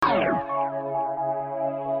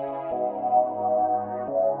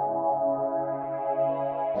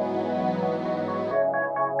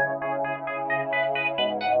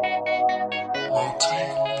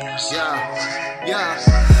Yeah,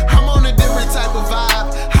 I'm on a different type of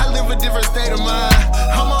vibe. I live a different state of mind.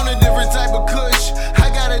 I'm on a different type of kush.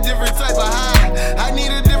 I got a different type of high. I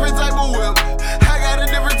need a different type of whip. I got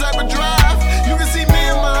a different type of drive. You can see me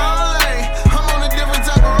in my own lane. I'm on a different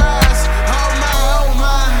type of rise. Oh my, oh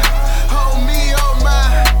my, oh me, oh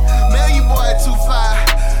my. Man, you boy too fire.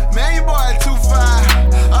 Man, you boy too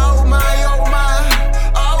fire. Oh my, oh my,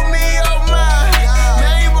 oh me, oh my.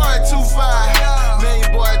 Man, you boy too fire. Man,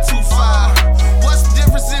 you boy too fire. What's the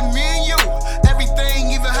difference in me and you?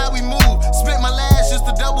 Everything, even how we move. Spent my last just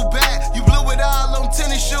to double back. You blew it all on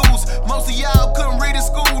tennis shoes. Most of y'all couldn't read in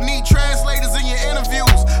school. Need translators in your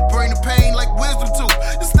interviews. Bring the pain like wisdom tooth.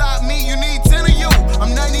 To stop me, you need 10 of you.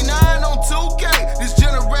 I'm 99 on 2K. This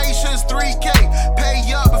generation's 3K. Pay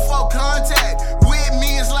up before contact. With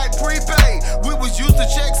me it's like prepaid. We was used to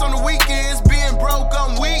checks on the weekends. Being broke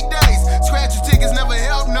on weekdays. Scratch your tickets never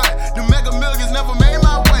helped none. The Mega Millions never made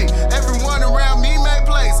my way. Everyone around me made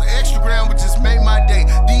plays. An extra gram would just make my day.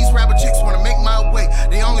 These rapper chicks wanna make my way.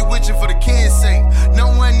 They only with you for the kids' sake.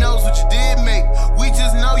 No one knows what you did make. We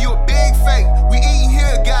just know you a big fake. We eatin'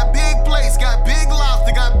 here, got big plates, got big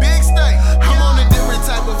lobster, got big steak. I'm on a different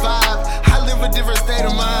type of vibe. I live a different state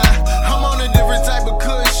of mind.